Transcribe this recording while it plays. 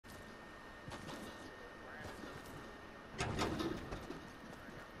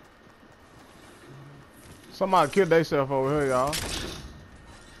Somebody killed themselves over here, y'all.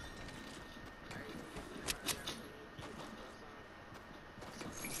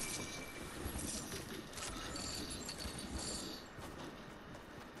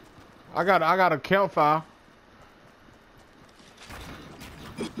 I got a campfire.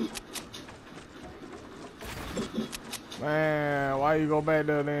 Man, why you go back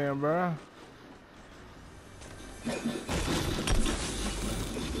there then, bro?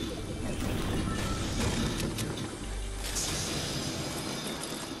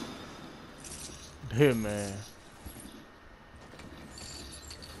 Here, man.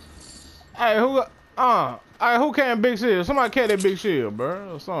 Hey, who can't big shield? Somebody carry that big shield,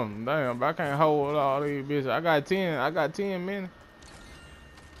 bro, or something. Damn, bro, I can't hold all these bitches. I got 10 minutes.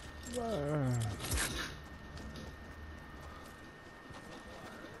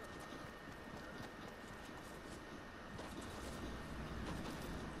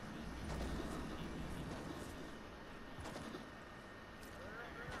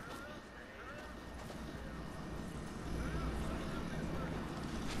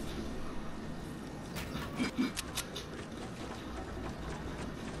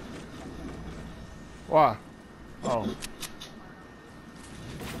 Why? Oh.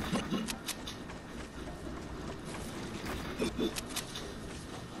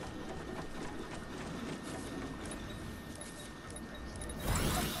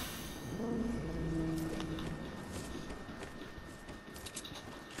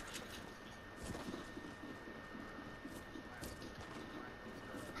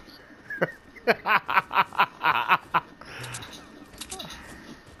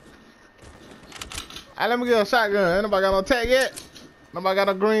 Hey, let me get a shotgun. Ain't nobody got no tech yet? Nobody got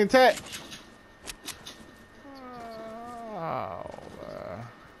a green tech? Oh,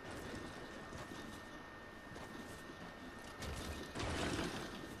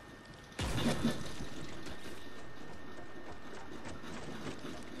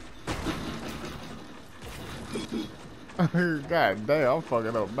 man. God damn, I'm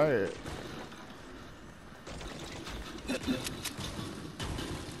fucking up bad.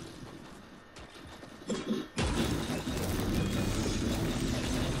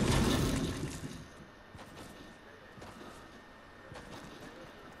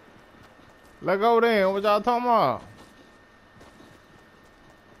 Let go then. What y'all talking about?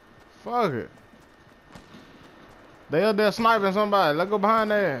 Fuck it. They up there sniping somebody. Let go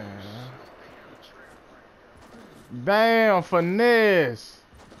behind there. Damn, finesse.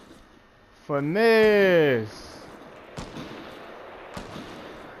 Finesse.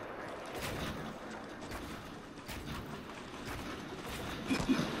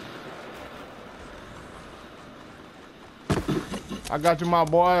 I got you, my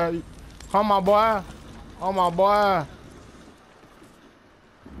boy. Come, my boy. Oh, my boy.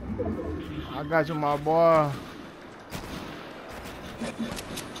 I got you, my boy.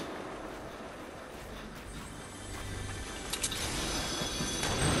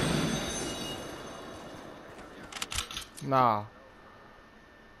 Nah.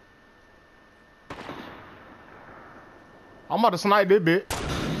 I'm about to snipe this bit.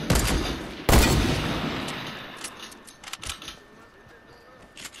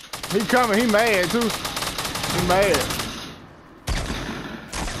 He coming, he mad too. He mad.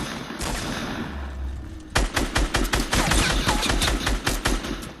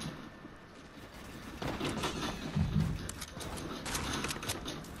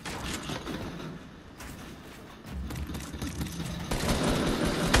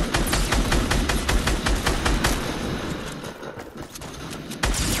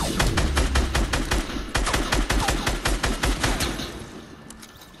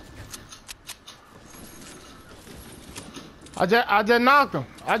 I just knocked him.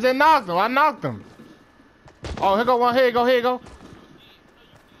 I knocked him. Oh, here go one. Here you go.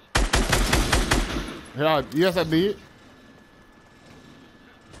 Yeah, yes, I did.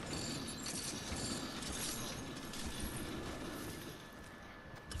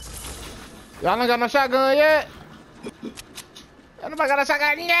 Y'all ain't got no shotgun yet? Y'all nobody got a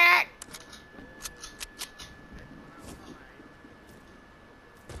shotgun yet?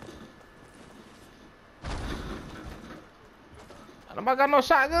 Nobody got no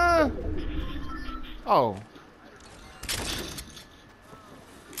shotgun? Oh.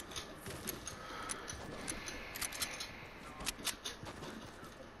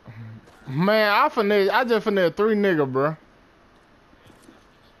 Man, I just finessed 3 niggas, bro.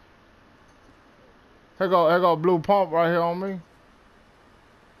 Here go blue pump right here on me.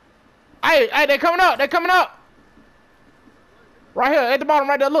 Hey, they coming up. Right here, at the bottom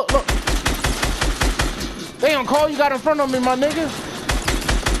right there, look. They on call you got in front of me, my nigga.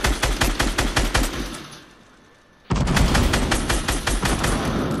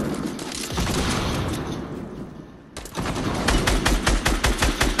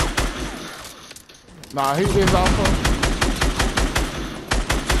 Nah, he is also.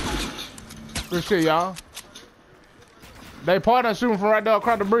 Good shit, y'all. They partner shooting from right there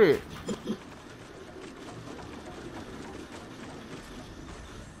across the bridge.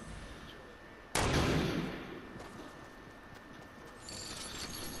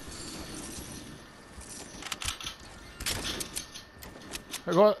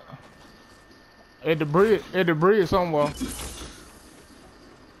 They go at the bridge somewhere.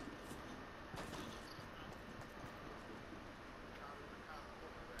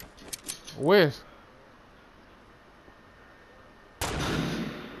 West.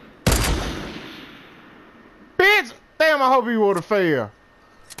 Bitch! Damn, I hope he would've failed.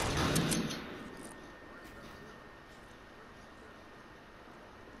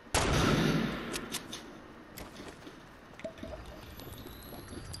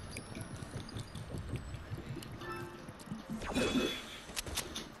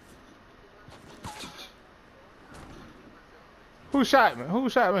 Who shot me? Who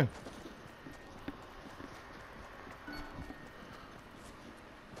shot me?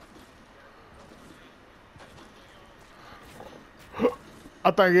 I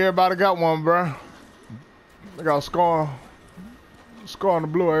think everybody got one, bro. They got a scar on the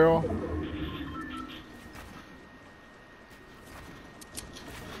blue arrow.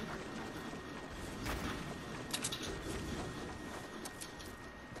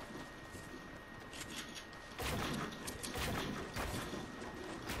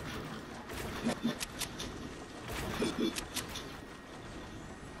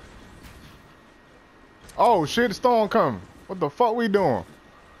 Oh shit, the storm coming. What the fuck we doing?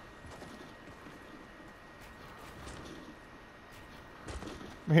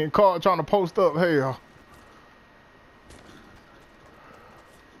 He caught trying to post up, hell.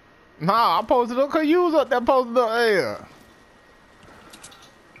 Nah, I posted up cause you was up there posted up, hell.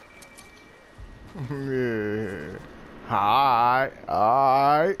 Yeah.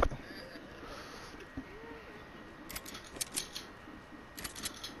 Alright.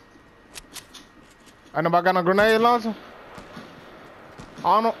 Ain't nobody got no grenade launcher?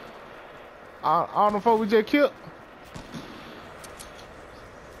 I don't know if we just killed.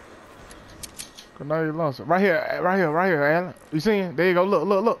 Grenade launcher. Right here, Alan. You see him? There you go,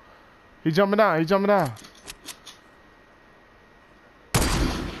 look. He jumping down.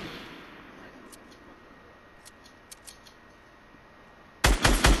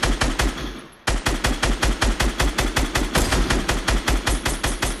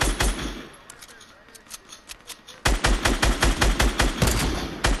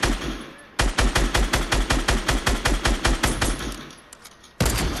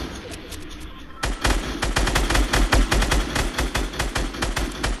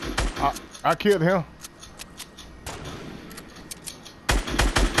 I killed him.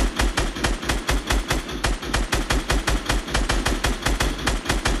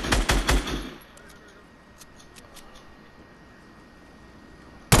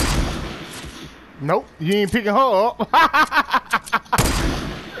 Nope, you ain't picking her up.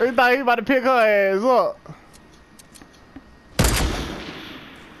 He thought he about to pick her ass up.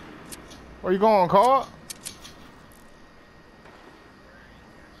 Where you going, Carl?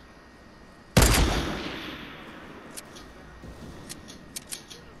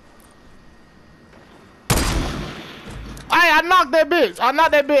 I knocked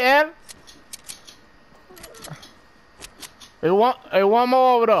that bitch. Adam. Hey, one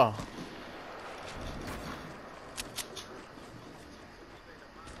more over there.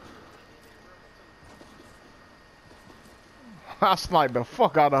 I sniped the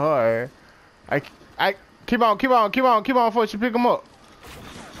fuck out of her. I keep on before she pick him up.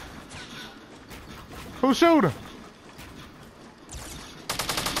 Who shoot her?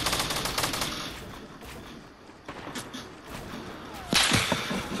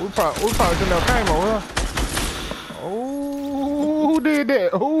 We probably shouldn't have came over here. Oh, who did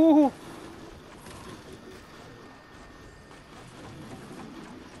that? Who?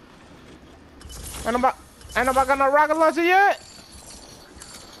 Ain't nobody got no rocket launcher yet?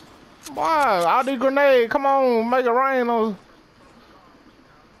 Boy, all these grenades, come on, make it rain on.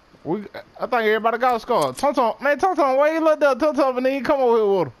 I think everybody got a scar. Tum, man, why you look there, Tum, and then you come over here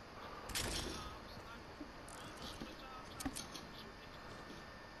with him.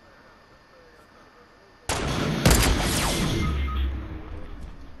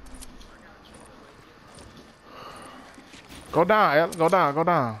 Go down, Alex. Go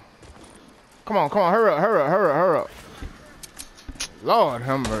down. Come on, hurry up. Lord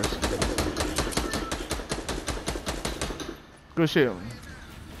have mercy. Good shit.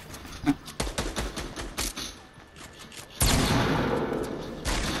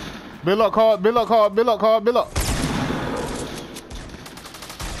 Build up, card. Build up, card. Build up, card. Build up.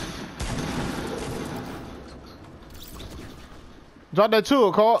 Drop that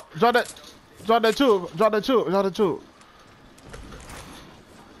tool, card. Drop that tool. Drop that tool. Drop that tool.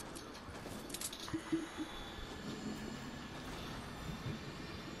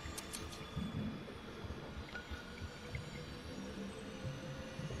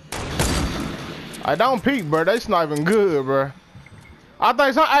 I don't peek, bro. They sniping good, bro. I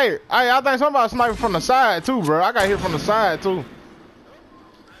think I think somebody sniping from the side too, bro. I got hit from the side too.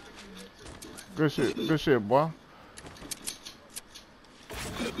 Good shit, boy.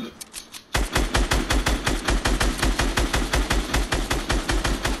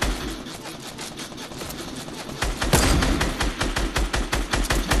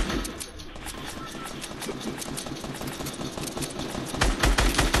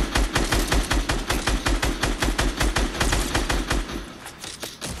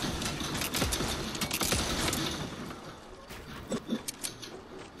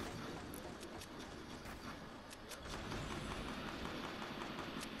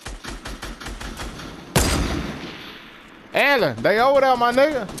 Allen, they over there, my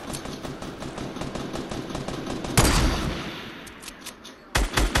nigga.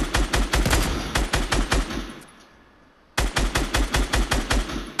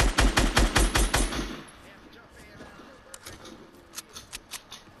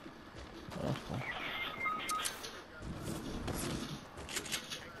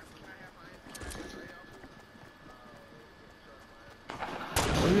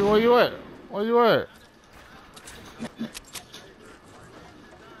 Where you at? Where you at?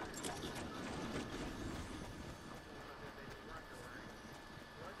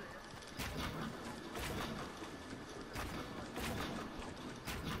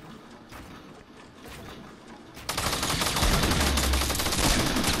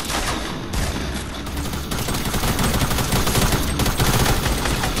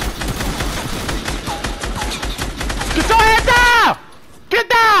 Get your head down! Get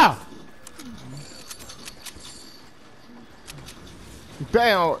down!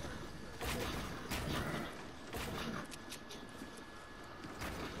 Damn.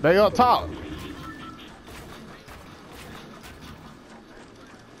 They up top.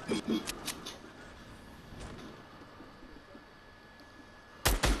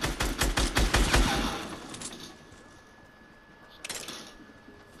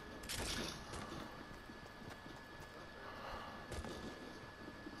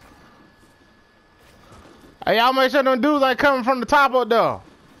 Hey, y'all make sure them dudes ain't coming from the top up there.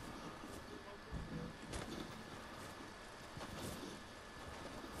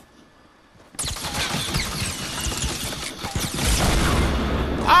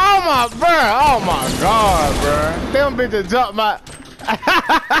 Oh my god, bro. Them bitches jumped my...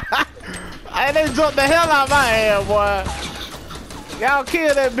 Hey, they jumped the hell out my head, boy. Y'all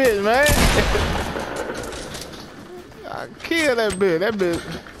kill that bitch, man. Y'all kill that bitch. That bitch...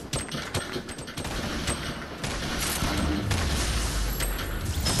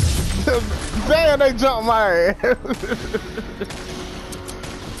 Damn, they jumped my ass.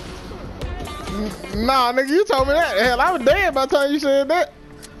 Nah, nigga, you told me that. Hell, I was dead by the time you said that.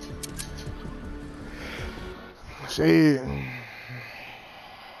 Shit.